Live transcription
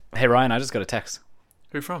Hey Ryan, I just got a text.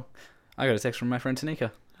 Who from? I got a text from my friend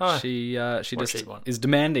Tanika. Oh. She What just she want? is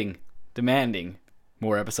demanding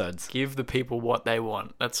more episodes. Give the people what they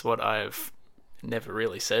want. That's what I've never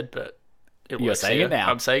really said, but You're works saying here. it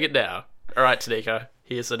now. I'm saying it now. All right, Tanika,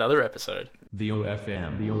 here's another episode. The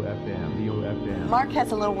OFM. Mark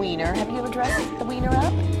has a little wiener. Have you ever dressed the wiener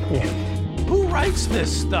up? Who writes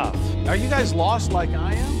this stuff? Are you guys lost like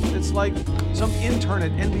I am? It's like some intern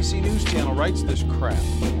at NBC News Channel writes this crap.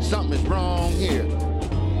 Something is wrong here.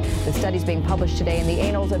 The study's being published today in the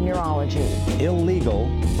Annals of Neurology. Illegal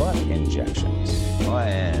butt injections. I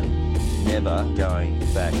am never going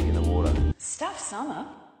back in the water. Stuff summer.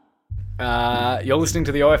 You're listening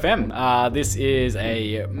to the OFM. This is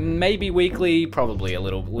a maybe weekly, probably a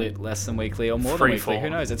little bit less than weekly or more than weekly.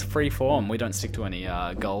 Who knows? It's free form. We don't stick to any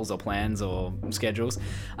goals or plans or schedules.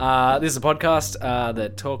 This is a podcast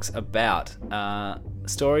that talks about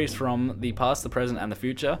stories from the past, the present, and the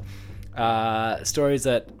future. Stories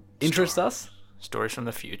that interest us. Stories from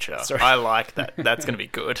the future. Sorry. I like that. That's going to be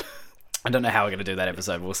good. I don't know how we're going to do that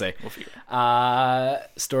episode. We'll see. We'll figure it out.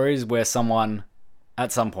 Stories where someone,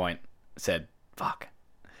 at some point, said, fuck,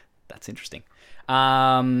 that's interesting.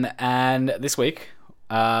 And this week,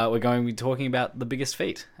 we're going to be talking about the biggest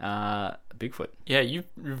feat, Bigfoot. Yeah, you've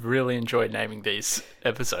really enjoyed naming these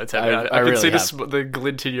episodes. I can really see have. the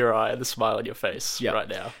glint in your eye, the smile on your face Yep. right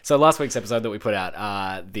now. So last week's episode that we put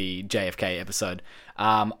out, the JFK episode,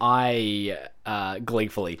 I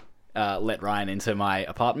gleefully let Ryan into my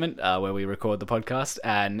apartment where we record the podcast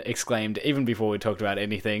and exclaimed, even before we talked about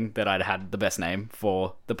anything, that I'd had the best name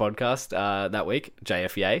for the podcast that week,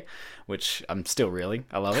 JFA, which I'm still reeling.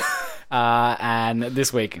 I love it. And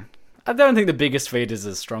this week, I don't think the biggest feat is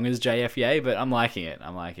as strong as JFA, but I'm liking it.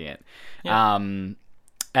 Yeah.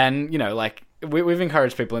 And, you know, like, we've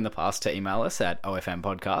encouraged people in the past to email us at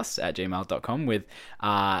ofmpodcast@gmail.com with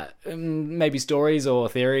maybe stories or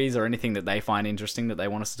theories or anything that they find interesting that they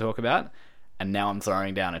want us to talk about. And now I'm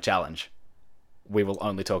throwing down a challenge. We will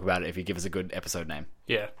only talk about it if you give us a good episode name.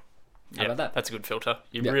 Yeah. How about that? That's a good filter.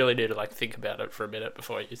 You Yeah. really need to think about it for a minute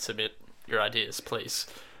before you submit your ideas, please.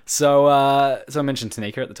 So I mentioned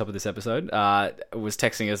Tanika at the top of this episode. Was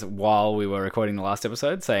texting us while we were recording the last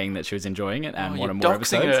episode, saying that she was enjoying it and wanted more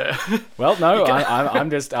episodes. Her. Well, no, I'm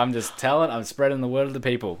just I'm spreading the word of the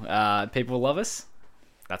people. People love us.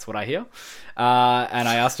 That's what I hear. And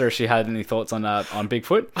I asked her if she had any thoughts on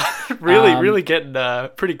Bigfoot. really getting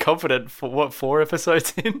pretty confident for 4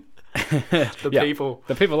 episodes in. The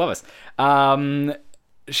people love us.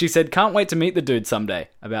 She said, can't wait to meet the dude someday,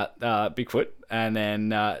 about Bigfoot, and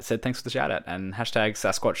then said thanks for the shout out and hashtag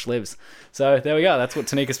Sasquatch lives. So there we go. That's what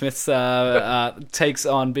Tanika Smith's takes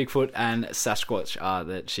on Bigfoot and Sasquatch are,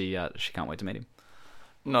 that she can't wait to meet him.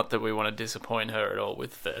 Not that we want to disappoint her at all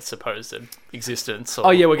with the supposed existence.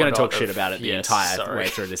 Oh yeah, we're going to talk shit about it the entire sorry. way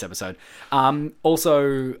through this episode.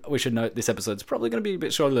 Also, we should note this episode's probably going to be a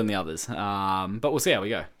bit shorter than the others, but we'll see how we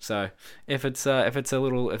go. So if it's a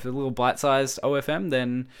little bite-sized OFM,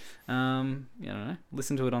 then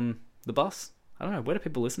listen to it on the bus. I don't know, where do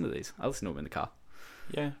people listen to these? I listen to them in the car.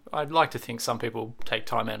 Yeah, I'd like to think some people take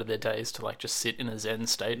time out of their days to just sit in a zen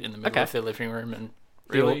state in the middle of their living room and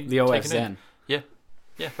really the OF take it in. Zen.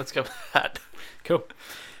 Yeah, let's go with that. Cool.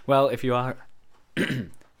 Well, if you are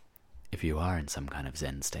if you are in some kind of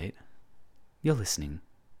zen state, you're listening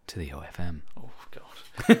to the OFM. Oh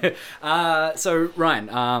god. So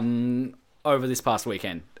Ryan, over this past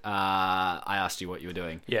weekend, I asked you what you were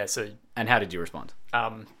doing. Yeah, so and how did you respond?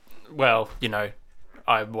 Well,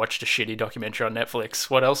 I watched a shitty documentary on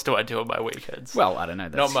Netflix. What else do I do on my weekends? Well, I don't know.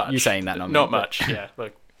 Not much. You saying that, not me. Not much. Yeah.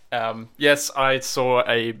 Look. Yes, I saw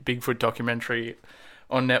a Bigfoot documentary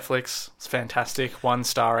on Netflix. It's fantastic. 1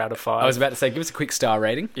 star out of 5. I was about to say, give us a quick star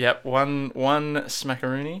rating. Yep, one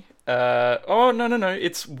smackaroonie. No.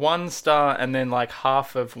 It's 1 star and then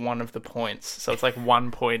half of one of the points. So it's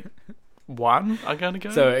 1.1. I'm gonna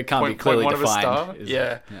go. So it can't be clearly 0.1 of a defined. star. Is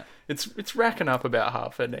Yeah. it? Yeah. It's racking up about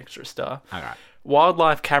half an extra star. All right.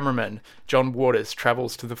 Wildlife cameraman John Waters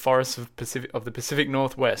travels to the forests of the Pacific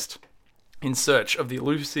Northwest in search of the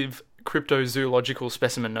elusive cryptozoological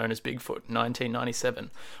specimen known as Bigfoot. 1997,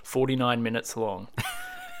 49 minutes long.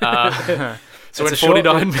 So in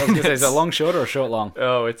 49 minutes, Is it a long short or a short long?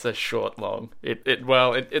 Oh, it's a short long. It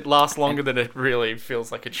lasts longer than it really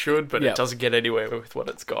feels like it should, but Yep. it doesn't get anywhere with what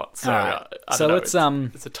it's got. So, All right. I So don't know,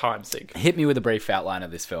 let's it's a time sink. hit me with a brief outline of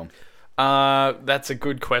this film. That's a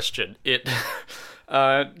good question. It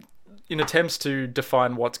in attempts to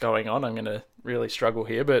define what's going on, I'm going to really struggle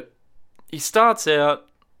here, but he starts out,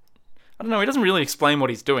 I don't know, he doesn't really explain what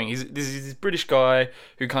he's doing. He's this British guy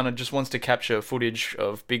who kind of just wants to capture footage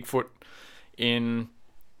of Bigfoot in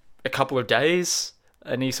a couple of days,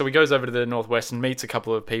 and he goes over to the Northwest and meets a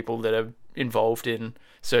couple of people that are involved in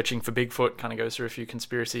searching for Bigfoot. Kind of goes through a few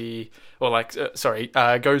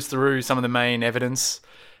goes through some of the main evidence,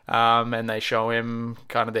 and they show him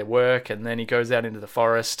kind of their work, and then he goes out into the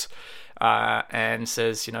forest and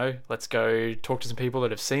says, let's go talk to some people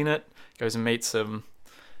that have seen it. Goes and meets some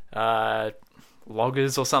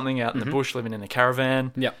loggers or something out in the bush living in a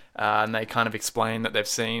caravan. Yep. And they kind of explain that they've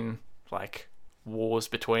seen like wars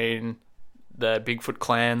between the Bigfoot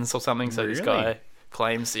clans or something. So this guy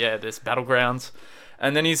claims, there's battlegrounds.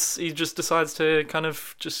 And then he just decides to kind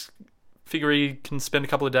of just figure he can spend a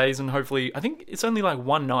couple of days and hopefully, I think it's only like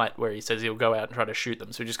one night where he says he'll go out and try to shoot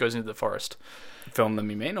them. So he just goes into the forest. Film them,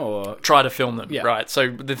 you mean? Or try to film them, yeah. Right. So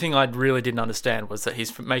the thing I really didn't understand was that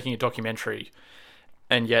he's making a documentary,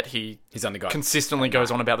 and yet he's only got consistently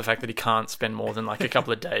goes on about the fact that he can't spend more than like a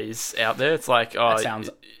couple of days out there. It's like, that sounds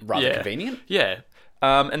rather convenient. Yeah.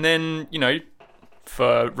 And then,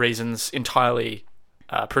 for reasons entirely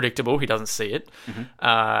predictable, he doesn't see it,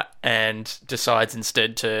 and decides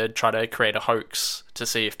instead to try to create a hoax to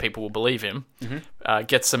see if people will believe him.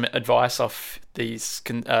 Gets some advice off these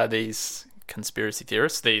conspiracy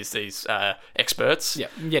theorists, these experts. Yeah,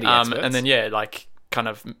 Yeti experts. And then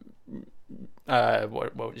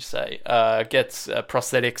what would you say? Gets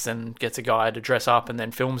prosthetics and gets a guy to dress up and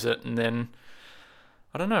then films it, and then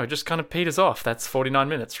I don't know, just kind of peters off. That's 49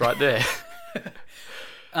 minutes right there.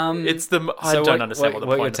 I don't understand what the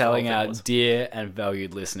point you're of the telling whole thing our was. dear and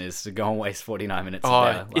valued listeners to go and waste 49 minutes of Oh,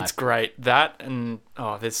 their life. it's great. That and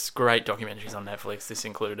there's great documentaries on Netflix, this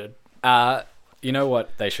included. You know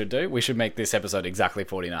what they should do? We should make this episode exactly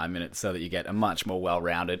 49 minutes so that you get a much more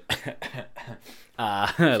well-rounded look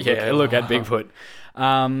at Bigfoot.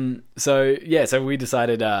 So we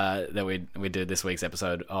decided that we'd do this week's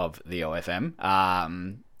episode of the OFM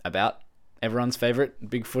about everyone's favorite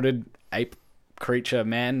big-footed ape creature,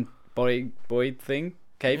 man, boy thing,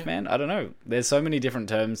 caveman. I don't know. There's so many different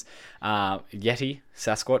terms. Yeti,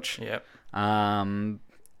 Sasquatch. Yep.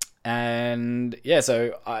 And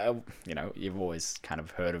so you've always kind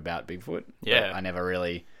of heard about Bigfoot. Yeah. But I never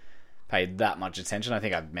really paid that much attention. I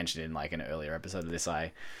think I've mentioned in like an earlier episode of this,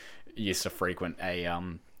 I used to frequent a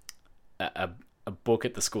book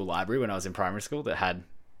at the school library when I was in primary school that had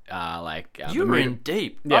you were in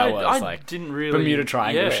deep. Yeah, I didn't really Bermuda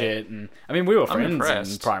Triangle shit, and I mean we were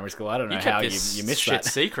friends in primary school. I don't know how you missed shit that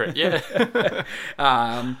secret. Yeah.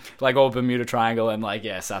 Like all Bermuda Triangle and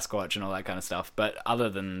Sasquatch and all that kind of stuff. But other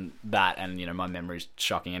than that, and my memory's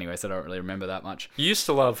shocking anyway, so I don't really remember that much. You used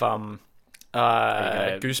to love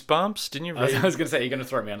Goosebumps, didn't you? I was going to say, you're going to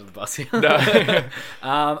throw me under the bus here. No.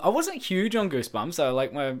 I wasn't huge on Goosebumps, so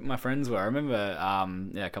like my friends were. I remember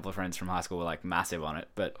a couple of friends from high school were like massive on it,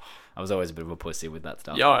 but I was always a bit of a pussy with that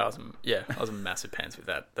stuff. Yeah, I was a massive pants with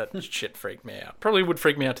that. That shit freaked me out. Probably would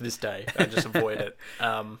freak me out to this day. I just avoid it.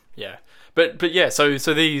 But yeah, so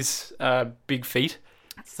these big feet.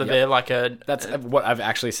 So they're like that's what I've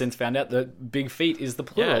actually since found out, that big feet is the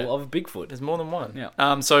plural of Bigfoot. There's more than one.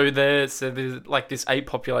 Yeah. So there's like this ape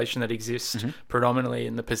population that exists predominantly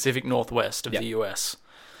in the Pacific Northwest of the US.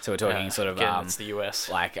 So we're talking sort of again, it's the US.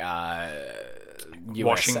 Like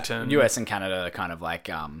Washington, US and Canada, kind of like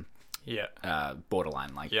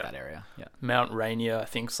borderline, like that area. Yeah. Mount Rainier, I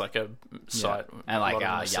think, is like a site, and like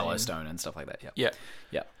Yellowstone and stuff like that. Yeah.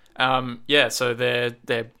 So they're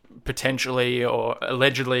potentially or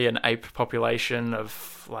allegedly an ape population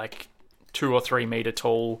of like 2 or 3 meter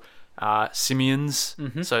tall simians.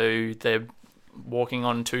 So they're walking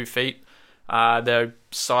on 2 feet. They're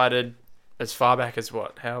sighted as far back as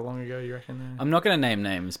what? How long ago you reckon? I'm not going to name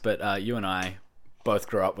names, but you and I both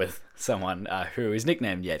grew up with someone who is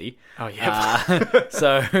nicknamed Yeti. Oh, yeah.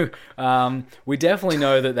 So we definitely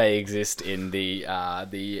know that they exist in the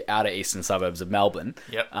outer eastern suburbs of Melbourne.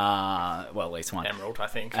 Yep. Well, at least one. Emerald, I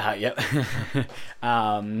think. Yep.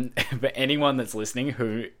 But anyone that's listening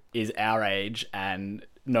who is our age and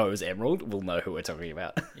knows Emerald will know who we're talking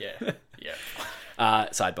about. Yeah.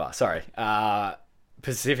 Sidebar. Sorry.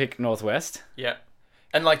 Pacific Northwest. Yeah.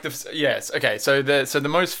 And like okay. So the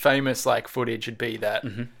most famous like footage would be that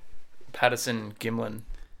Patterson Gimlin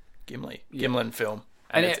film,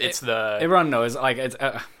 and it's the everyone knows like it's.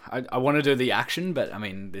 I want to do the action, but I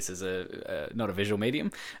mean this is not a visual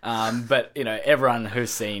medium. But everyone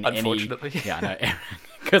who's seen unfortunately, I know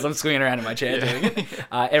because I'm swinging around in my chair doing it.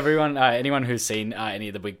 Anyone who's seen any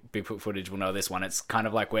of the Bigfoot footage will know this one. It's kind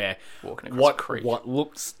of like where walking across a creek. What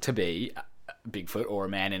looks to be Bigfoot or a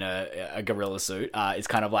man in a gorilla suit is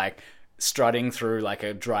kind of like strutting through like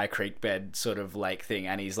a dry creek bed sort of lake thing,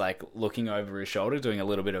 and he's like looking over his shoulder, doing a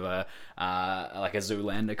little bit of a like a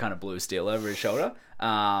Zoolander kind of blue steel over his shoulder.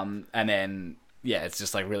 And then it's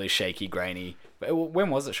just like really shaky, grainy.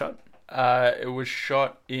 When was it shot? It was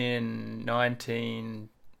shot in 60s?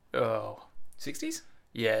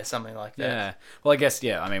 Yeah, something like that. Yeah. Well, I guess,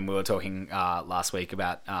 I mean, we were talking last week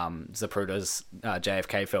about Zapruder's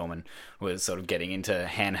JFK film, and we were sort of getting into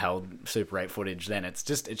handheld Super 8 footage then. It's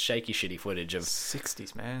shaky, shitty footage of...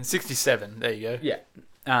 60s, man. 67, there you go. Yeah.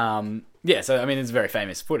 So, I mean, it's very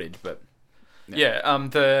famous footage, but...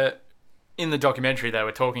 Yeah, in the documentary, they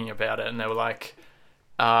were talking about it, and they were like,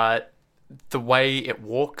 the way it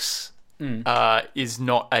walks is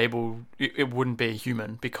not able... It wouldn't be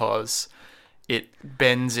human, because... it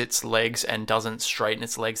bends its legs and doesn't straighten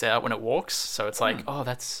its legs out when it walks. So it's like,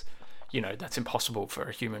 that's impossible for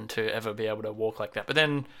a human to ever be able to walk like that. But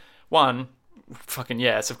then,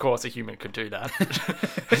 yes, of course a human could do that.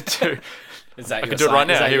 Two, I could do it right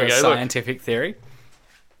now. Here we go. Scientific theory?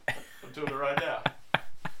 I'm doing it right now.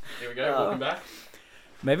 Here we go. Welcome back.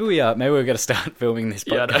 Maybe we're going to start filming this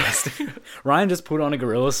podcast. Ryan just put on a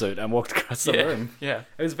gorilla suit and walked across the room. Yeah,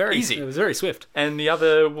 it was very easy. It was very swift. And the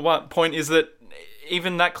other point is that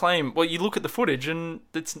even that claim, well, you look at the footage and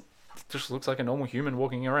it just looks like a normal human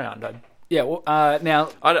walking around. Now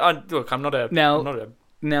look, I'm not a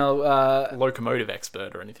locomotive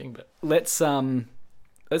expert or anything, but let's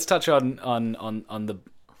touch on the,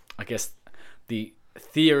 I guess, the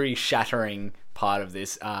theory shattering part of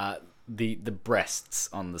this. The breasts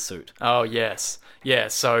on the suit. Oh yes, yeah.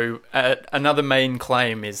 So another main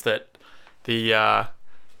claim is that the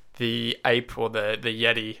ape or the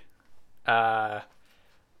Yeti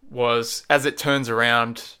was, as it turns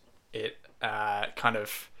around, it kind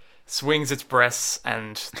of swings its breasts,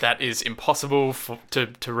 and that is impossible to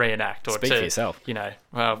reenact or Speak for yourself.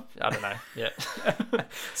 Well, I don't know. Yeah.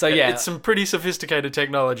 So it's some pretty sophisticated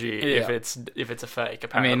technology if it's a fake.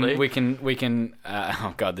 Apparently, I mean, we can.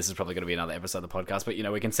 Oh god, this is probably going to be another episode of the podcast. But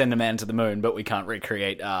we can send a man to the moon, but we can't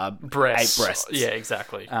recreate breasts. ape breasts. Yeah,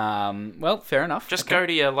 exactly. Well, fair enough. Just go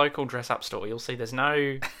to your local dress-up store. You'll see there's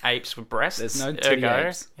no apes with breasts. There's no titty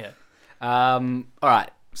apes. Yeah. All right.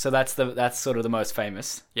 So that's sort of the most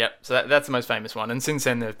famous. Yep. So that's the most famous one. And since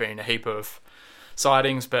then, there's been a heap of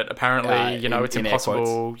sightings, but apparently, it's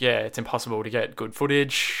impossible. Yeah, it's impossible to get good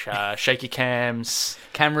footage. Shaky cams.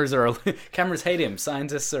 Cameras hate him.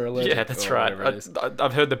 Scientists are allergic. Yeah, that's right.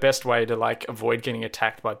 I've heard the best way to avoid getting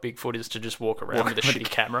attacked by Bigfoot is to just walk around with a shitty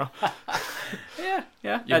camera. Yeah.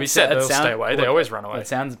 You'll be set. They'll stay away. They always run away. It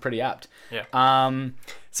sounds pretty apt. Yeah.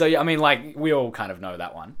 So I mean, we all kind of know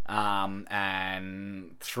that one.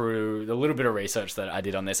 And through the little bit of research that I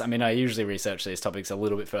did on this, I mean, I usually research these topics a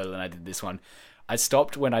little bit further than I did this one. I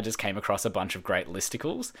stopped when I just came across a bunch of great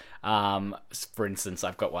listicles. For instance,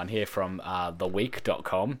 I've got one here from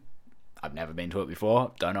theweek.com. I've never been to it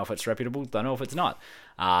before. Don't know if it's reputable. Don't know if it's not.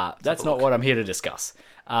 That's not what I'm here to discuss.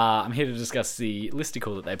 I'm here to discuss the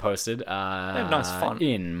listicle that they posted they have nice font.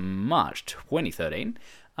 In March 2013.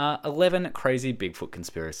 11 crazy Bigfoot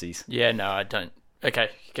conspiracies. Yeah, no, I don't. Okay,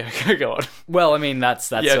 go on. Well, I mean, that's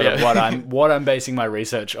sort of what I'm basing my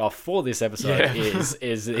research off for this episode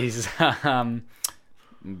is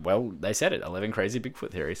well, they said it, 11 crazy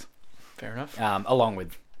Bigfoot theories. Fair enough. Along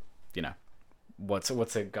with,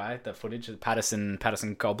 what's a guy, the footage, Patterson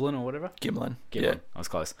Goblin or whatever? Gimlin. Yeah. I was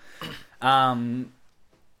close.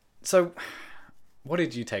 So what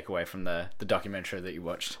did you take away from the documentary that you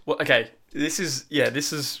watched? Well, okay, this is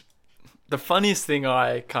the funniest thing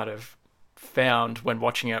I kind of found when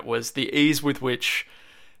watching it was the ease with which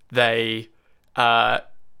they, when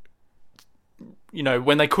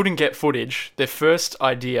they couldn't get footage, their first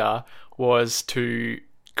idea was to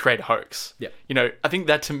create a hoax. Yeah. I think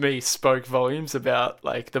that to me spoke volumes about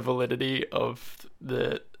the validity of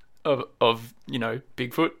Bigfoot.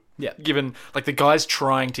 Yeah. Given the guys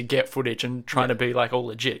trying to get footage and trying to be all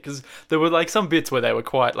legit, because there were some bits where they were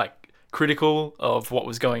quite critical of what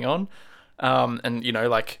was going on, and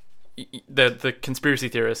the conspiracy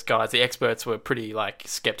theorist guys, the experts were pretty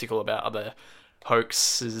skeptical about other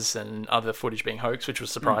hoaxes and other footage being hoax, which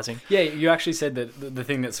was surprising. Yeah, you actually said that the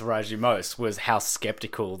thing that surprised you most was how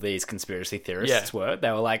skeptical these conspiracy theorists were.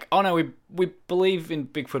 They were like, "Oh no, we believe in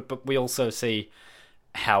Bigfoot, but we also see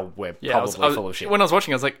how we're probably full of shit." When I was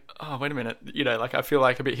watching, I was like, "Oh, wait a minute," I feel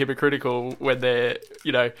a bit hypocritical when they're,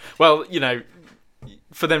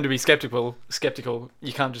 for them to be skeptical,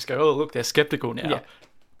 you can't just go, "Oh, look, they're skeptical now." Yeah.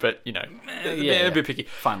 but they're yeah. a bit picky.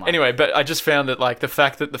 Fine line. Anyway, but I just found that like the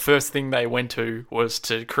fact that the first thing they went to was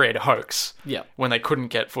to create a hoax. Yeah. When they couldn't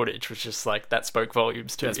get footage, was just like that spoke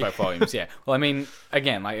volumes to me. That spoke volumes. Yeah. Well, I mean,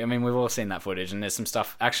 again, we've all seen that footage, and there's some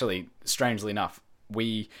stuff. Actually, strangely enough,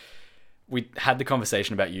 we had the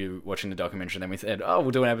conversation about you watching the documentary, and then we said, "Oh,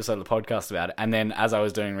 we'll do an episode of the podcast about it." And then, as I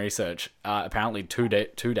was doing research, apparently 2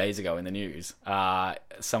 days ago in the news,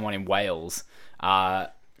 someone in Wales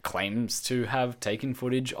claims to have taken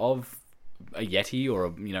footage of a Yeti,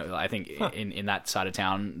 or I think in that side of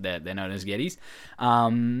town they're known as Yetis.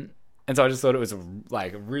 And so I just thought it was a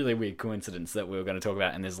really weird coincidence that we were going to talk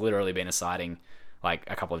about, and there's literally been a sighting like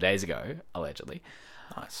a couple of days ago, allegedly.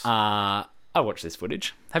 Nice. I watched this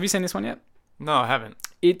footage. Have you seen this one yet? No, I haven't.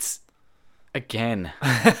 It's again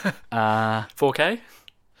 4K?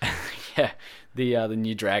 yeah, the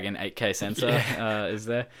new Dragon 8K sensor is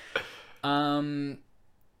there.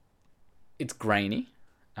 It's grainy.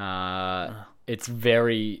 It's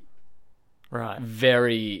very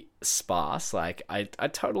very sparse. Like I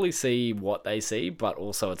totally see what they see, but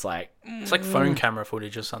also it's like phone camera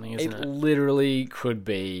footage or something, isn't it? It literally could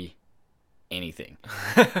be anything.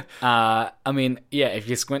 I mean, yeah, if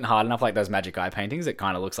you squint hard enough, like those magic eye paintings, it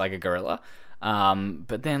kind of looks like a gorilla.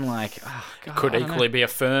 But then like, could equally be a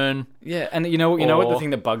fern. Yeah, and you know what the thing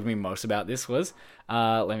that bugged me most about this was?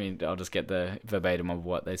 I'll just get the verbatim of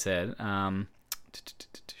what they said.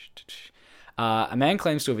 A man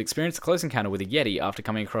claims to have experienced a close encounter with a Yeti after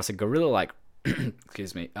coming across a gorilla-like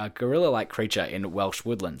gorilla-like creature in Welsh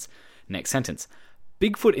woodlands. Next sentence.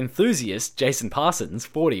 Bigfoot enthusiast Jason Parsons,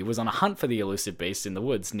 40, was on a hunt for the elusive beast in the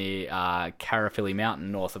woods near Carrifilly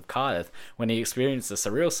Mountain, north of Cardiff, when he experienced a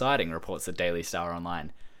surreal sighting, reports the Daily Star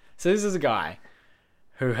Online. So this is a guy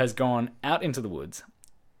who has gone out into the woods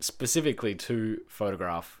specifically to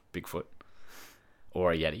photograph Bigfoot,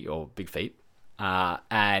 or a Yeti, or Big Feet,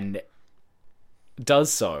 and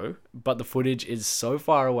does so, but the footage is so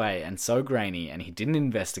far away and so grainy, and he didn't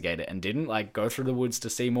investigate it and didn't go through the woods to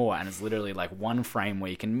see more, and it's literally one frame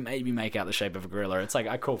where you can maybe make out the shape of a gorilla. It's like,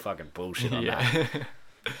 I call fucking bullshit on that.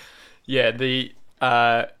 Yeah,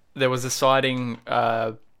 there was a sighting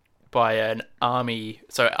by an army,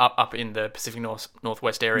 so up in the Pacific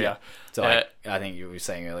Northwest area. Yeah. So I think you were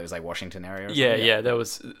saying earlier it was Washington area or something? Yeah, there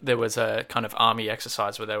was a kind of army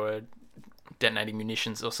exercise where they were detonating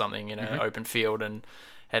munitions or something in an open field, and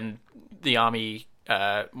the army,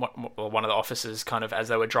 one of the officers, kind of as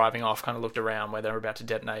they were driving off, kind of looked around where they were about to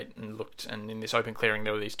detonate and looked, and in this open clearing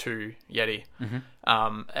there were these two Yeti,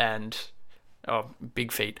 and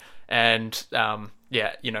Big Feet, and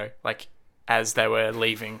as they were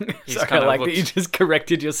leaving, he's Sorry, kind of that you just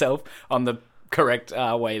corrected yourself on the correct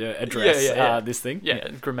way to address this thing. Yeah,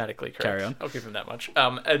 grammatically correct. Carry on. I'll give him that much.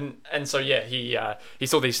 And so he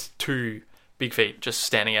saw these two Big Feet just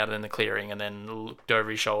standing out in the clearing, and then looked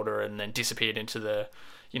over his shoulder, and then disappeared into the,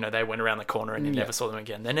 they went around the corner, and he never saw them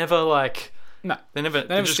again. They're never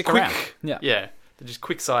they're just stick quick. around. Yeah, they're just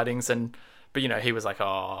quick sightings, but he was like,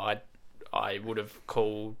 I would have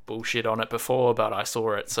called bullshit on it before, but I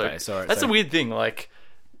saw it. So that's a weird thing. Like,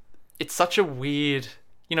 it's such a weird,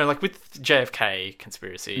 with JFK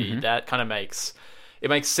conspiracy, that kind of makes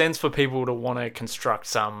sense for people to want to construct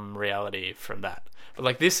some reality from that.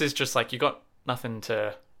 But this is just you got nothing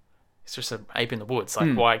to. It's just an ape in the woods.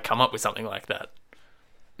 Why come up with something like that?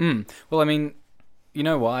 Well, I mean, you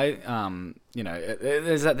know why?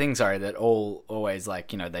 There's that thing. Sorry, that always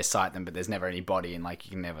they sight them, but there's never any body, and you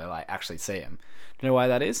can never actually see them. Do you know why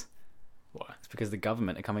that is? Why? It's because the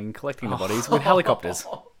government are coming and collecting the bodies with helicopters.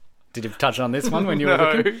 Did you touch on this one when you were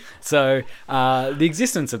looking? So, the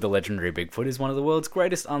existence of the legendary Bigfoot is one of the world's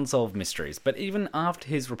greatest unsolved mysteries, but even after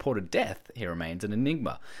his reported death, he remains an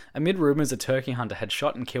enigma. Amid rumours a turkey hunter had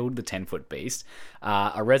shot and killed the 10-foot beast,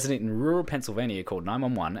 a resident in rural Pennsylvania called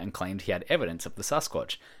 911 and claimed he had evidence of the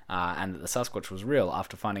Sasquatch, and that the Sasquatch was real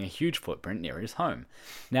after finding a huge footprint near his home.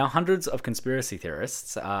 Now, hundreds of conspiracy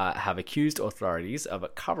theorists have accused authorities of a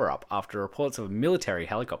cover-up after reports of military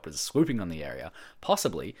helicopters swooping on the area,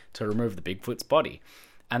 possibly to remove the Bigfoot's body,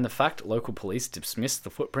 and the fact that local police dismissed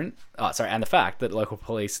the footprints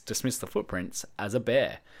as a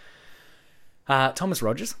bear. Thomas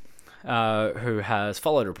Rogers, who has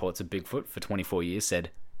followed reports of Bigfoot for 24 years,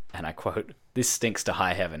 said, and I quote, "This stinks to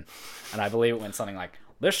high heaven," and I believe it went something like,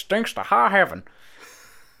 "This stinks to high heaven."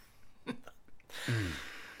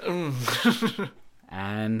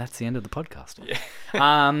 And that's the end of the podcast. Yeah.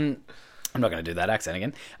 I'm not going to do that accent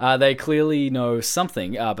again. They clearly know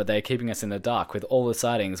something, but they're keeping us in the dark with all the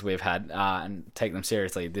sightings we've had, and take them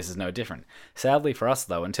seriously. This is no different. Sadly for us,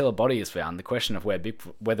 though, until a body is found, the question of whether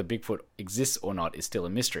Bigfoot exists or not is still a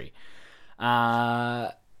mystery.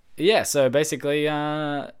 Yeah, so basically,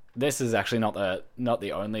 this is actually not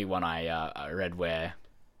the only one I read where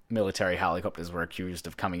military helicopters were accused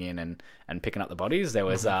of coming in and picking up the bodies. There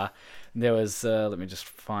was let me just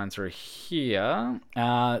find through here.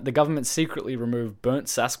 The government secretly removed burnt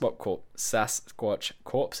Sasquatch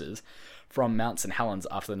corpses from Mount St. Helens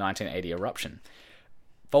after the 1980 eruption.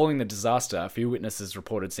 Following the disaster, a few witnesses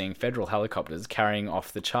reported seeing federal helicopters carrying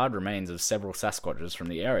off the charred remains of several Sasquatches from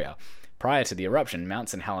the area. Prior to the eruption, Mount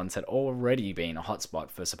St. Helens had already been a hotspot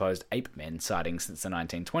for supposed ape men sightings since the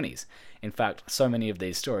 1920s. In fact, so many of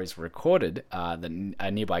these stories were recorded that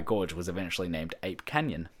a nearby gorge was eventually named Ape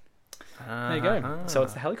Canyon. There you go. So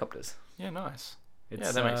it's the helicopters. Yeah, nice.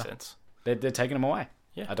 It's, that makes sense. They're taking them away.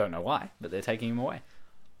 Yeah. I don't know why, but they're taking them away.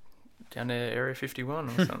 Down to Area 51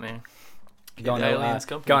 or something. Going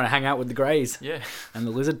to hang out with the Greys. Yeah. And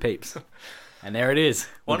the lizard peeps. And there it is.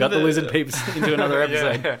 We got the lizard peeps into another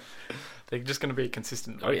episode. Yeah. They're just going to be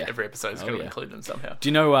consistent. Every episode is going to include them somehow. Do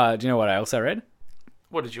you know what I also read?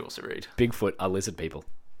 What did you also read? Bigfoot are lizard people.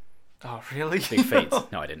 Oh, really? Big feet.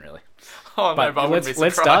 No, I didn't really. Oh, but no, but let's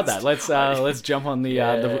start that. Let's jump on the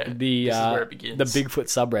this is where it begins. The Bigfoot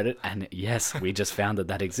subreddit, and yes, we just found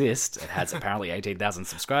that exists. It has apparently 18,000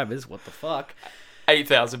 subscribers. What the fuck?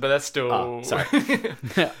 8,000, but that's still... Oh, sorry.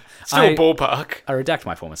 Still ballpark. I redact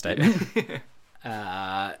my former statement.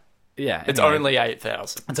 Yeah. It's only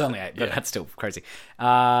 8,000. It's only 8, but that's still crazy.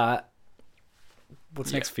 What's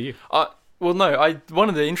next for you? Well, no, one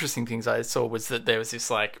of the interesting things I saw was that there was this,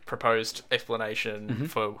 like, proposed explanation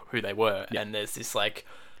for who they were, and there's this, like,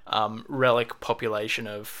 relic population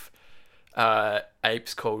of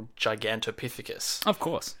apes called Gigantopithecus. Of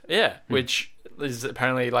course. Yeah, which is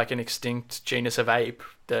apparently, like, an extinct genus of ape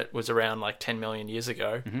that was around, like, 10 million years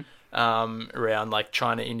ago, around, like,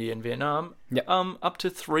 China, India, and Vietnam. Yep. Up to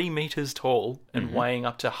 3 meters tall and weighing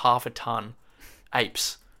up to half a ton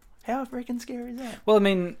apes. How freaking scary is that? Well, I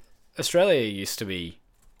mean... Australia used to be,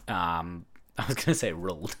 I was going to say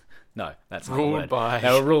ruled. No, that's not ruled the word. By.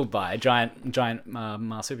 They were ruled by giant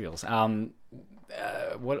marsupials.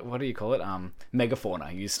 What do you call it?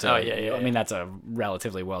 Megafauna used to. Oh, yeah. I mean, that's a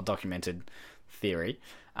relatively well documented theory.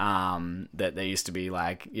 That there used to be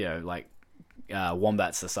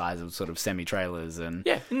wombats the size of sort of semi trailers and.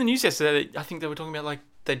 Yeah, in the news yesterday, I think they were talking about like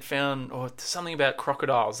they'd found or something about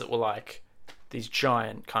crocodiles that were like these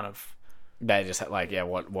giant kind of. They just had what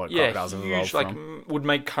crocodiles have evolved from. Would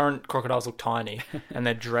make current crocodiles look tiny, and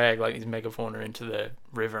they'd drag like these megafauna into the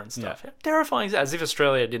river and stuff. Yeah. Terrifying, as if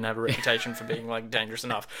Australia didn't have a reputation for being like dangerous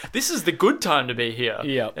enough. This is the good time to be here,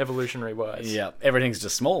 evolutionary wise. Yeah, everything's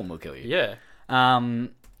just small and will kill you. Yeah. And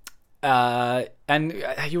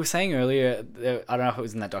you were saying earlier, I don't know if it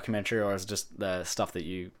was in that documentary or it was just the stuff that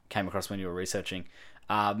you came across when you were researching.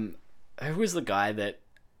 Who was the guy that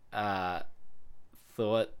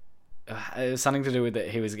thought? It was something to do with that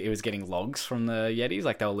he was getting logs from the Yetis,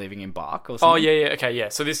 like they were leaving in bark or something. Oh yeah, okay, yeah.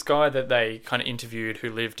 So this guy that they kind of interviewed, who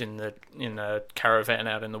lived in a caravan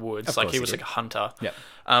out in the woods, like he was like a hunter. Yeah.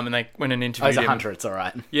 And they went and interviewed him. He's a hunter. It's all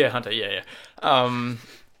right. Yeah, hunter. Yeah.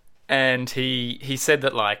 And he said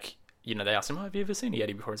that like they asked him, "Oh, have you ever seen a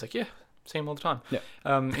Yeti before?" He's like, "Yeah, see him all the time." Yeah.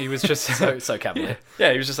 He was just so cavalier.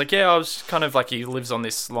 Yeah, he was just like, "Yeah, I was kind of like he lives on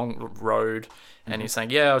this long road." And he's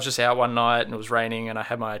saying, I was just out one night and it was raining and I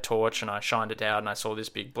had my torch and I shined it out and I saw this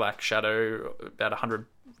big black shadow about 100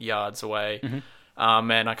 yards away. And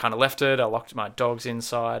I kind of left it. I locked my dogs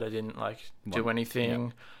inside. I didn't do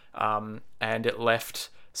anything. Yep. And it left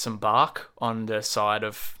some bark on the side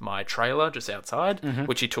of my trailer just outside,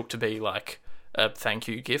 which he took to be like a thank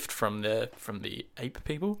you gift from the ape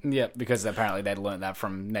people. Yeah, because apparently they'd learned that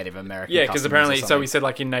from Native American. Yeah, because apparently, so he said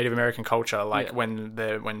like in Native American culture, like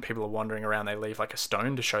when people are wandering around, they leave like a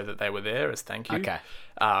stone to show that they were there as thank you. Okay.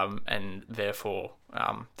 And therefore,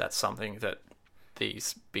 that's something that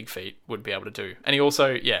these big feet would be able to do. And he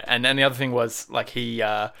also, and then the other thing was like he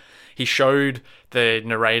showed the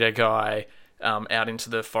narrator guy out into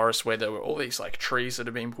the forest where there were all these like trees that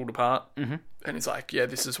had been pulled apart, and he's like,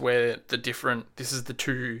 this is where the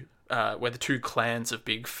two clans of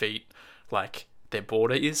big feet, like their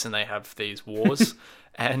border is, and they have these wars,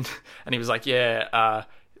 and he was like,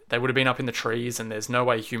 they would have been up in the trees, and there's no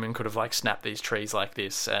way a human could have like snapped these trees like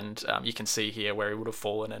this, and you can see here where he would have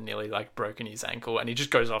fallen and nearly like broken his ankle, and he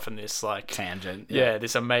just goes off in this like tangent,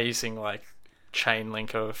 this amazing like chain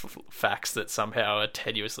link of facts that somehow are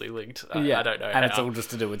tenuously linked. I don't know, and it's all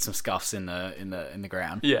just to do with some scuffs in the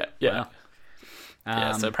ground.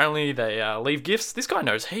 Wow. So apparently they leave gifts. This guy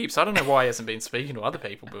knows heaps. I don't know why he hasn't been speaking to other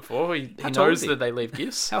people before. He knows that they leave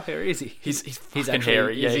gifts. How hairy is he? He's fucking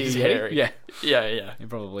hairy. Yeah, he's hairy. Yeah. He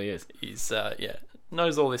probably is. He's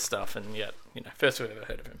knows all this stuff, and yet, first we've ever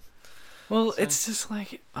heard of him. Well, it's just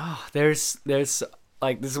like, there's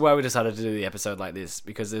like, this is why we decided to do the episode like this,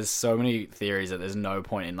 because there's so many theories that there's no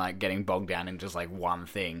point in like getting bogged down in just like one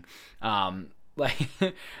thing.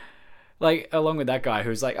 Like along with that guy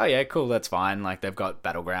who's like, oh yeah, cool, that's fine. Like they've got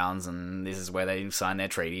battlegrounds and this is where they sign their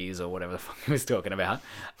treaties or whatever the fuck he was talking about.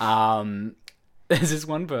 There's this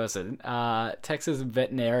one person, Texas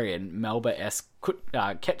veterinarian Melba S.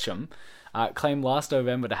 Ketchum, claimed last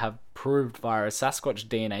November to have proved via a Sasquatch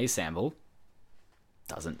DNA sample.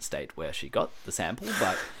 Doesn't state where she got the sample,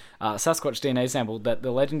 but Sasquatch DNA sample that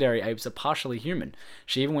the legendary apes are partially human.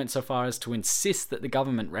 She even went so far as to insist that the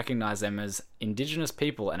government recognize them as indigenous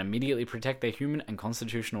people and immediately protect their human and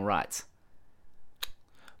constitutional rights.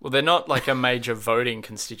 Well, they're not like a major voting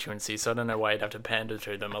constituency, so I don't know why you'd have to pander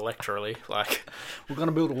to them electorally. Like, we're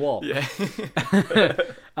gonna build a wall. Yeah.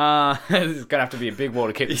 There's gonna have to be a big wall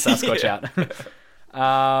to keep the Sasquatch out.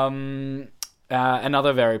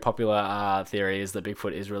 Another very popular theory is that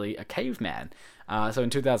Bigfoot is really a caveman. So in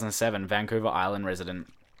 2007, Vancouver Island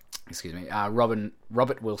resident,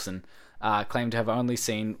 Robert Wilson, claimed to have only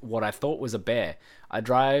seen what I thought was a bear.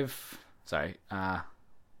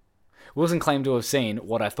 Wilson claimed to have seen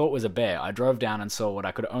what I thought was a bear. I drove down and saw what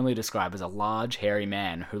I could only describe as a large, hairy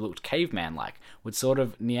man who looked caveman-like, with sort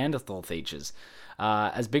of Neanderthal features.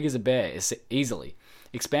 As big as a bear, easily.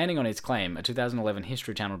 Expanding on his claim, a 2011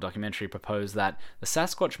 History Channel documentary proposed that the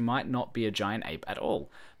Sasquatch might not be a giant ape at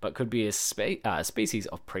all, but could be a species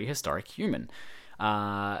of prehistoric human.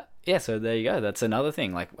 So there you go. That's another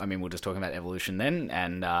thing. Like, I mean, we're just talking about evolution then,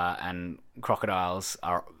 and crocodiles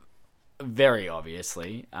are very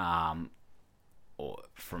obviously, or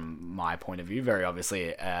from my point of view, very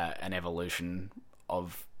obviously an evolution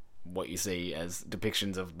of what you see as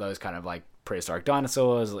depictions of those kind of like prehistoric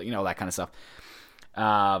dinosaurs, all that kind of stuff.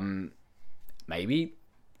 Maybe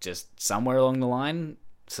just somewhere along the line,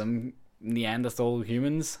 some Neanderthal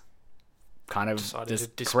humans kind of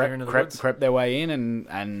just crept their way in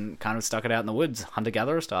and kind of stuck it out in the woods,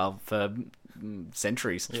 hunter-gatherer style, for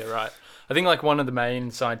centuries. Yeah, right. I think like one of the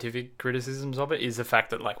main scientific criticisms of it is the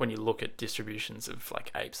fact that like when you look at distributions of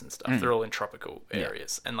like apes and stuff, they're all in tropical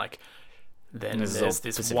areas, and like then there's this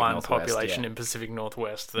Pacific one Northwest, population in Pacific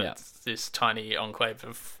Northwest that's this tiny enclave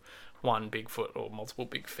of one Bigfoot or multiple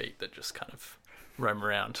big feet that just kind of roam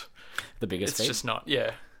around. The biggest feet? It's just not,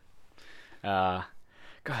 yeah. God,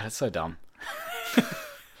 it's so dumb.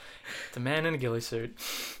 The man in a ghillie suit.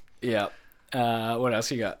 Yeah. What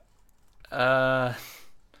else you got?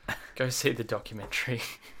 Go see the documentary.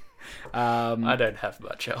 I don't have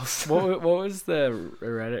much else. what was the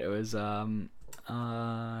Reddit? It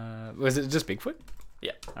was it just Bigfoot?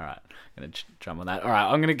 Yeah. All right. I'm going to jump on that. All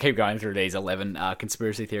right. I'm going to keep going through these 11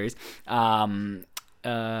 conspiracy theories. So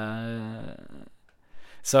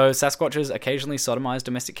Sasquatches occasionally sodomize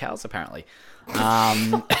domestic cows, apparently.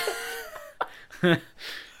 I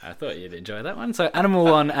thought you'd enjoy that one. So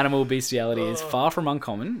animal-on-animal bestiality is far from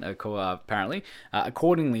uncommon, apparently.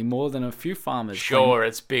 Accordingly, more than a few farmers... Sure,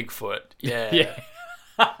 it's Bigfoot. Yeah. Yeah.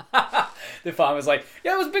 The farmer's like,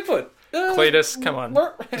 yeah, it was Bigfoot. Cletus, come on.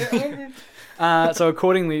 So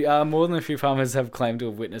accordingly, more than a few farmers have claimed to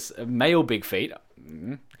have witnessed a male Big Feet,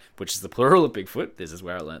 which is the plural of Bigfoot, this is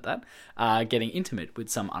where I learnt that, getting intimate with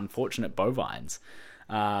some unfortunate bovines.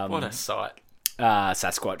 What a sight.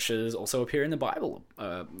 Sasquatches also appear in the Bible,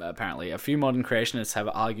 apparently. A few modern creationists have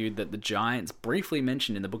argued that the giants briefly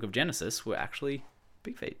mentioned in the book of Genesis were actually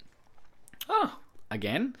Big Feet. Oh.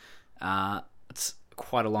 Again, it's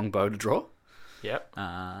quite a long bow to draw. Yep.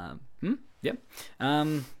 Yep.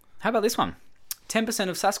 How about this one? 10%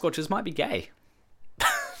 of Sasquatches might be gay.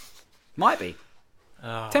 Might be.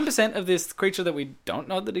 10% of this creature that we don't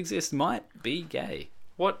know that exists might be gay.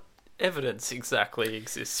 What evidence exactly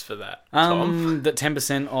exists for that, Tom? That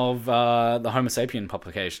 10% of the Homo sapien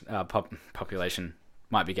population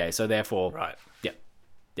might be gay. So therefore... Right.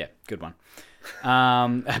 Yeah, good one.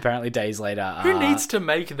 Apparently days later... Who needs to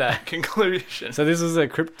make that conclusion? So this was a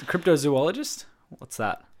cryptozoologist? What's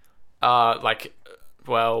that?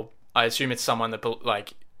 Well, I assume it's someone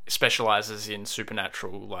that specializes in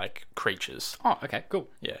supernatural creatures. Oh, okay, cool.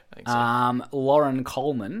 Yeah, I think so. Lauren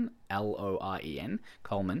Coleman, Loren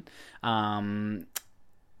Coleman,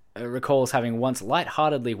 recalls having once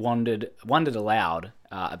lightheartedly wondered aloud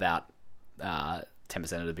about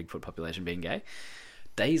 10% of the Bigfoot population being gay.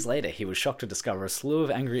 Days later, he was shocked to discover a slew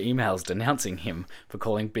of angry emails denouncing him for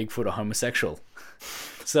calling Bigfoot a homosexual.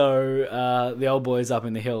 So the old boys up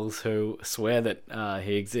in the hills who swear that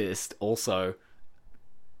he exists also,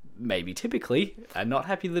 maybe typically, are not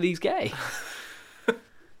happy that he's gay.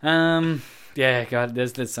 Yeah, God,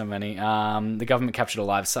 there's so many. The government captured a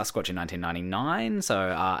live Sasquatch in 1999. So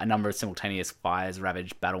a number of simultaneous fires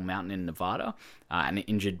ravaged Battle Mountain in Nevada. An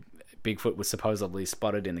injured Bigfoot was supposedly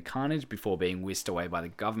spotted in the carnage before being whisked away by the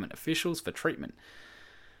government officials for treatment.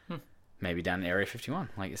 Maybe down in Area 51,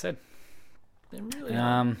 like you said. They really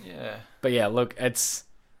are. Yeah. But yeah, look, it's...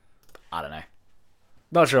 I don't know.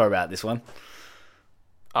 Not sure about this one.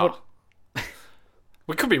 Oh.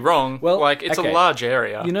 We could be wrong. Well, like, it's okay. a large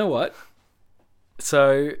area. You know what?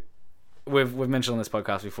 So, we've mentioned on this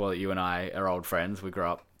podcast before that you and I are old friends. We grew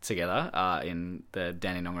up together in the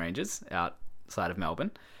Dandenong Ranges outside of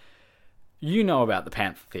Melbourne. You know about the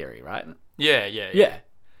panther theory, right? Yeah. Yeah. Yes.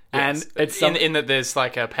 And it's in that there's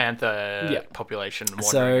like a panther population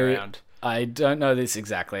wandering around. I don't know this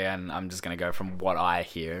exactly, and I'm just going to go from what I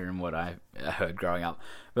hear and what I heard growing up.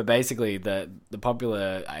 But basically, the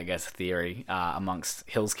popular, I guess, theory amongst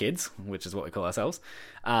Hills kids, which is what we call ourselves,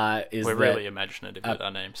 is We're that really imaginative with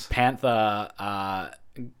our names. panther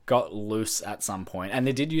got loose at some point, and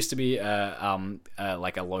there did used to be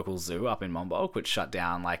like a local zoo up in Monbulk, which shut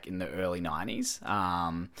down like in the early 90s,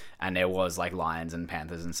 and there was like lions and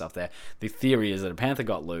panthers and stuff there. The theory is that a panther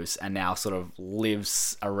got loose and now sort of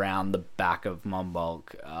lives around the back of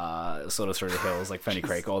Monbulk, sort of through the hills, like Ferny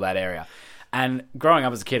Creek, all that area. And growing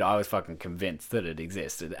up as a kid, I was fucking convinced that it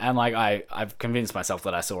existed. And, like, I've convinced myself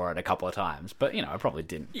that I saw it a couple of times. But, you know, I probably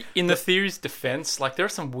didn't. In the theory's defense, like, there are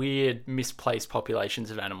some weird misplaced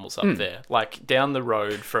populations of animals up there. Like, down the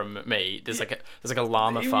road from me, there's like a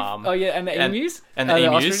llama farm. Oh, yeah, and the emus? And the the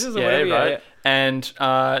emus, ostriches or yeah, whatever, right. yeah. And,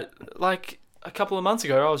 like, a couple of months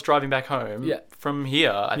ago, I was driving back home from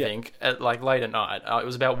here, I think, at, like, late at night. It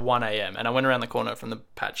was about 1 a.m. And I went around the corner from the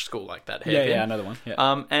patch school, like that. Yeah, another one.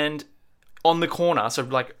 Yeah. And on the corner, so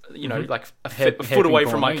like, you know, like a foot hairpin away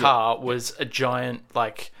from my corner, car was a giant,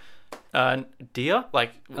 like, deer,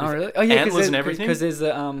 like, with really? Oh, yeah, antlers and everything. Because there's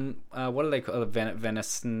the, what do they call it?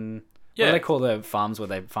 Venison... What do they call the farms where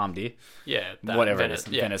they farm deer? Yeah. Whatever it is.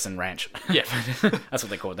 Venison Ranch. Yeah. That's what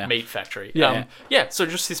they call it now. Meat factory. Yeah. So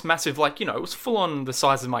just this massive, like, you know, it was full on the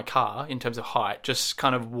size of my car in terms of height, just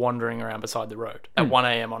kind of wandering around beside the road at 1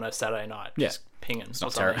 a.m. on a Saturday night. Just pinging. It's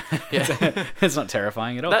not Yeah. It's not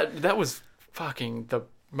terrifying at all. That was fucking the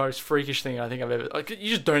most freakish thing I think I've ever... Like, you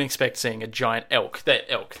just don't expect seeing a giant elk.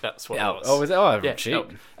 That's what it was. Oh, was it? Oh, yeah, cheap.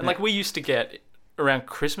 elk. And, like, we used to get around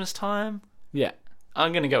Christmas time... Yeah.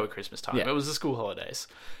 I'm going to go with Christmas time. Yeah. It was the school holidays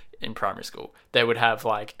in primary school. They would have,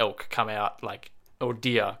 like, elk come out, like, or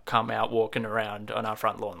deer come out walking around on our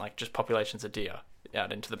front lawn, like, just populations of deer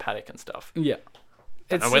out into the paddock and stuff. Yeah.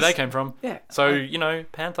 I don't know where they came from. Yeah. So, you know,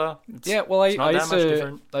 panther. Yeah, well, I used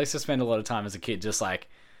different. I used to spend a lot of time as a kid just, like,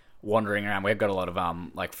 wandering around. We've got a lot of,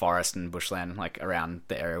 like, forest and bushland, like, around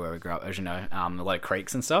the area where we grew up, as you know, a lot of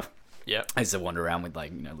creeks and stuff. Yeah. I used to wander around with,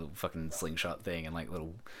 like, you know, little fucking slingshot thing and, like,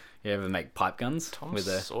 little... You ever make pipe guns? Tom with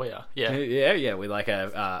Sawyer. Yeah. Yeah, with like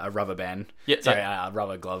a rubber band. Yeah, Sorry, a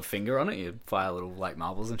rubber glove finger on it. You fire little like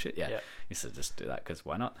marbles and shit. Yeah. Used to just do that because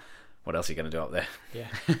why not? What else are you going to do up there?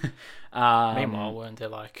 Yeah. Meanwhile, weren't there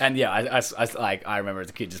like... And yeah, I remember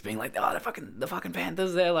as a kid just being like, oh, the fucking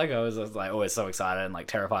panther's there. Like I was like always so excited and like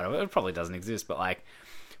terrified of it. It probably doesn't exist, but like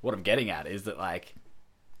what I'm getting at is that like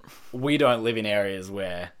we don't live in areas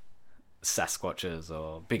where Sasquatches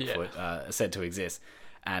or Bigfoot are said to exist.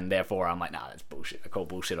 And therefore, I'm like, nah, that's bullshit. I call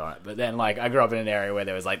bullshit on it. But then, like, I grew up in an area where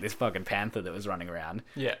there was, like, this fucking panther that was running around.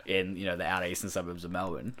 Yeah. In, you know, the outer eastern suburbs of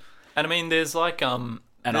Melbourne. And I mean, there's, like, And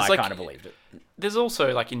I kind of believed it. There's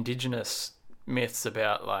also, like, indigenous myths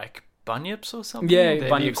about, like, bunyips or something. Yeah, they're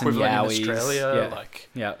bunyips the equivalent and yowies. in Australia. Yeah. Like,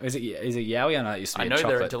 yeah. Is it yowie? I know it used to be I know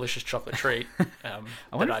chocolate. they're a delicious chocolate treat. I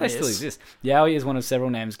wonder if they still exist. Yowie is one of several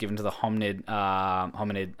names given to the hominid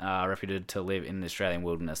reputed to live in the Australian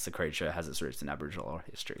wilderness. The creature has its roots in Aboriginal oral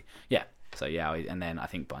history. Yeah, so yowie, and then I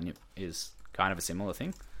think bunyip is kind of a similar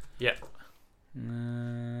thing. Yeah.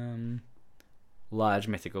 Large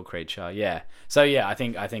mythical creature. Yeah. So yeah, I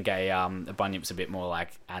think a bunyip's a bit more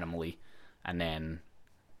like animally, and then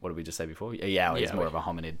what did we just say before? A yowie is more of a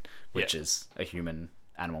hominid, which is a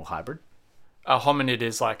human-animal hybrid. A hominid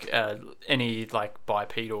is like any like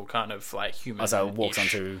bipedal kind of like human. Oh, so it walks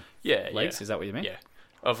onto legs? Yeah. Is that what you mean? Yeah.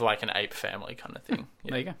 Of like an ape family kind of thing. Yeah.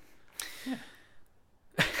 There you go.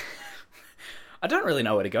 Yeah. I don't really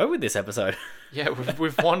know where to go with this episode. Yeah,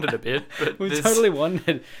 we've wandered a bit, but we've totally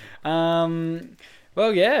wandered.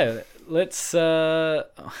 Well, yeah, let's...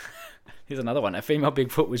 Here's another one. A female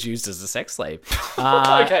Bigfoot was used as a sex slave.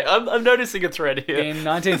 Okay, I'm noticing a thread here. In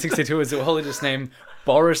 1962, a zoologist named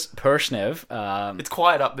Boris Pershnev it's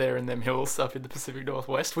quiet up there in them hills up in the Pacific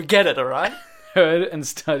Northwest. We get it, all right? heard and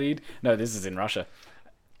studied... No, this is in Russia.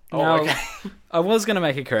 Oh, Now, okay. I was going to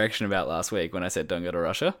make a correction about last week when I said don't go to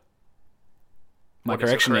Russia. My What is your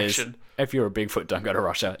correction is, correction? if you're a Bigfoot, don't go to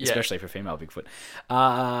Russia, Yeah. especially for female Bigfoot.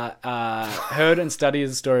 Heard and studied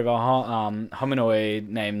the story of a hominoid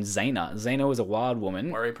named Zaina. Zaina was a wild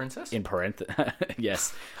woman. Warrior Princess? In parentheses,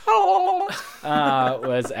 yes.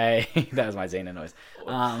 Was a that was my Xena noise.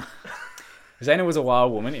 Xena was a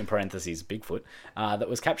wild woman in parentheses Bigfoot that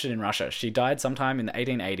was captured in Russia. She died sometime in the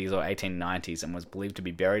 1880s or 1890s and was believed to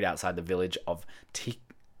be buried outside the village of Tkhina,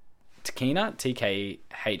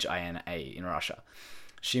 Tkhina, in Russia.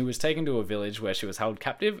 She was taken to a village where she was held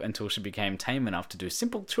captive until she became tame enough to do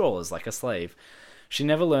simple chores like a slave. She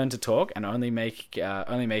never learned to talk and only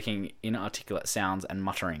making inarticulate sounds and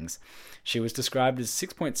mutterings. She was described as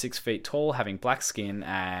 6.6 feet tall, having black skin,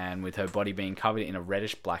 and with her body being covered in a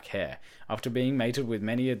reddish-black hair. After being mated with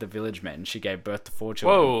many of the village men, she gave birth to 4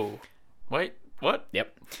 children. Whoa. Wait, what?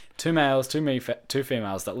 Yep. 2 males, 2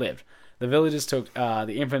 females that lived. The villagers took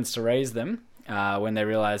the infants to raise them when they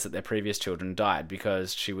realized that their previous children died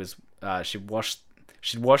because she'd washed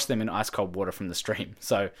them in ice-cold water from the stream.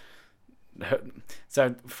 So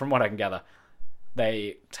from what I can gather,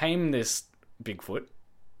 they tame this Bigfoot.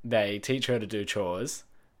 They teach her to do chores.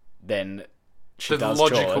 Then she does chores.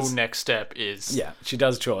 The logical next step is... Yeah, she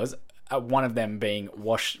does chores. One of them being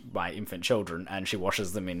washed by infant children, and she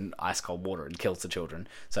washes them in ice-cold water and kills the children.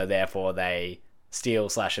 So therefore, they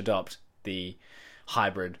steal/adopt the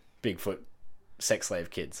hybrid Bigfoot sex slave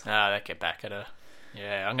kids. They get back at her.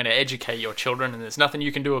 Yeah, I'm going to educate your children, and there's nothing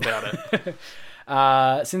you can do about it.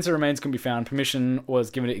 Since the remains couldn't be found, permission was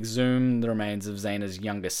given to exhume the remains of Zaina's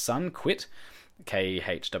youngest son, Khwit,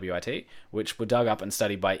 Khwit, which were dug up and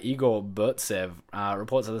studied by Igor Burtsev.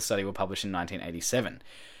 Reports of the study were published in 1987.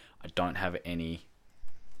 I don't have any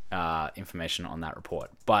information on that report,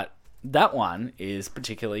 but that one is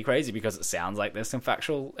particularly crazy because it sounds like there's some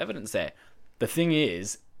factual evidence there. The thing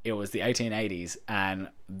is, it was the 1880s, and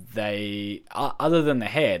they, other than the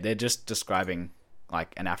hair, they're just describing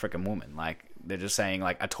like an African woman. Like they're just saying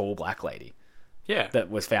like a tall black lady. Yeah. That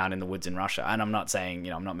was found in the woods in Russia. And I'm not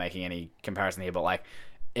saying, I'm not making any comparison here, but like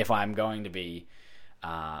if I'm going to be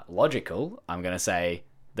logical, I'm going to say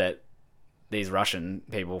that these Russian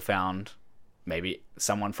people found maybe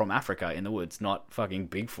someone from Africa in the woods, not fucking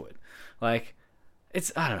Bigfoot. Like,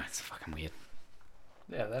 I don't know, it's fucking weird.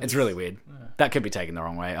 Yeah, it's really weird. Yeah. That could be taken the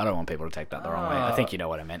wrong way. I don't want people to take that the wrong way. I think you know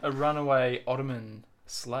what I meant. A runaway Ottoman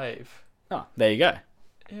slave. Oh, there you go.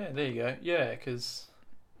 Yeah, there you go. Yeah, because...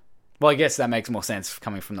 Well, I guess that makes more sense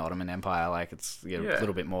coming from the Ottoman Empire. Like, it's a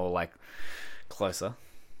little bit more, like, closer.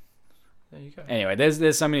 There you go. Anyway,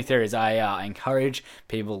 there's so many theories. I encourage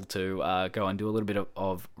people to go and do a little bit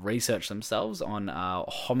of research themselves on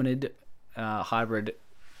hominid, hybrid,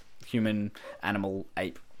 human, animal,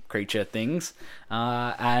 ape creature things.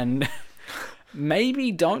 And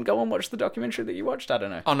maybe don't go and watch the documentary that you watched. I don't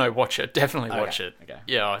know. Oh, no, watch it. Definitely watch it. Okay.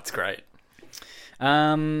 Yeah, it's great.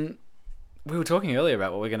 We were talking earlier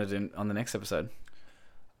about what we're going to do on the next episode.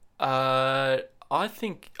 I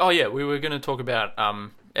think... Oh, yeah, we were going to talk about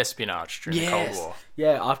espionage during the Cold War.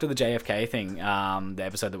 Yeah, after the JFK thing, the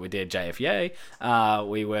episode that we did, JFK,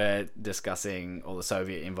 we were discussing all the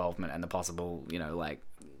Soviet involvement and the possible,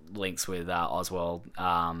 links with Oswald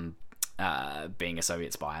being a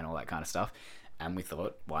Soviet spy and all that kind of stuff. And we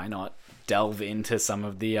thought, why not delve into some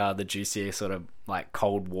of the juicier sort of, like,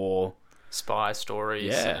 Cold War... spy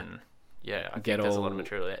stories and... Yeah, I think there's a lot of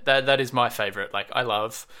material there. That is my favourite. Like, I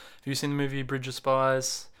love... Have you seen the movie Bridge of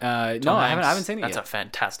Spies? No, I haven't seen it yet. That's a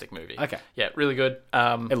fantastic movie. Okay. Yeah, really good.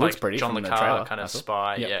 It looks pretty John from Le the trailer, Carre kind of also.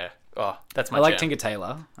 spy. Yep. Yeah. Oh, that's my I like jam. Tinker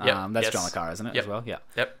Tailor. That's John Le Carre, isn't it, as well? Yeah.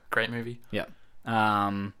 Yep, great movie. Yeah.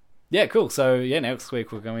 Yeah, cool. So, next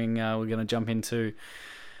week we're going to jump into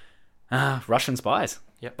Russian spies.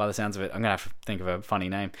 Yep. By the sounds of it. I'm going to have to think of a funny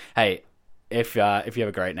name. Hey, if you have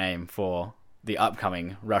a great name for the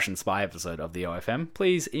upcoming Russian spy episode of the OFM,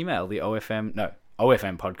 please email the OFM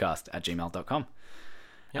Podcast at gmail.com.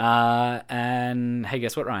 Yep. And hey,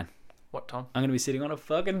 guess what, Ryan? What, Tom? I'm going to be sitting on a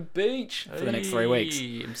fucking beach for the next 3 weeks.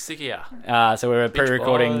 I'm sick of ya. So we're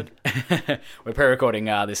pre-recording. We're pre-recording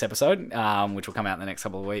this episode, which will come out in the next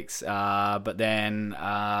couple of weeks. But then,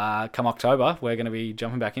 come October, we're going to be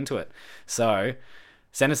jumping back into it. So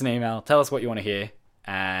send us an email, tell us what you want to hear,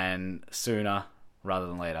 and sooner rather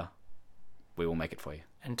than later, we will make it for you.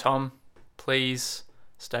 And Tom, please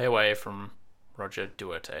stay away from Roger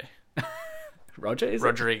Duarte. Roger, is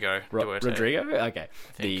Rodrigo it? Duarte. Rodrigo? Okay.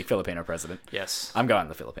 The Filipino president. Yes. I'm going to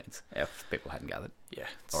the Philippines, if people hadn't gathered. Yeah.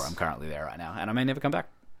 Or I'm currently there right now, and I may never come back.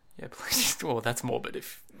 Yeah, please. Well, that's morbid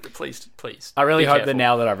if Please. I really be hope careful. that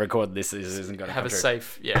now that I've recorded this isn't going to have come a true.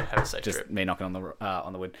 safe Just trip. me knocking on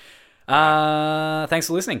the wood. Thanks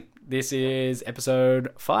for listening. This is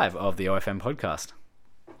episode 5 of the OFM podcast.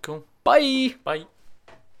 Cool. Bye. Bye.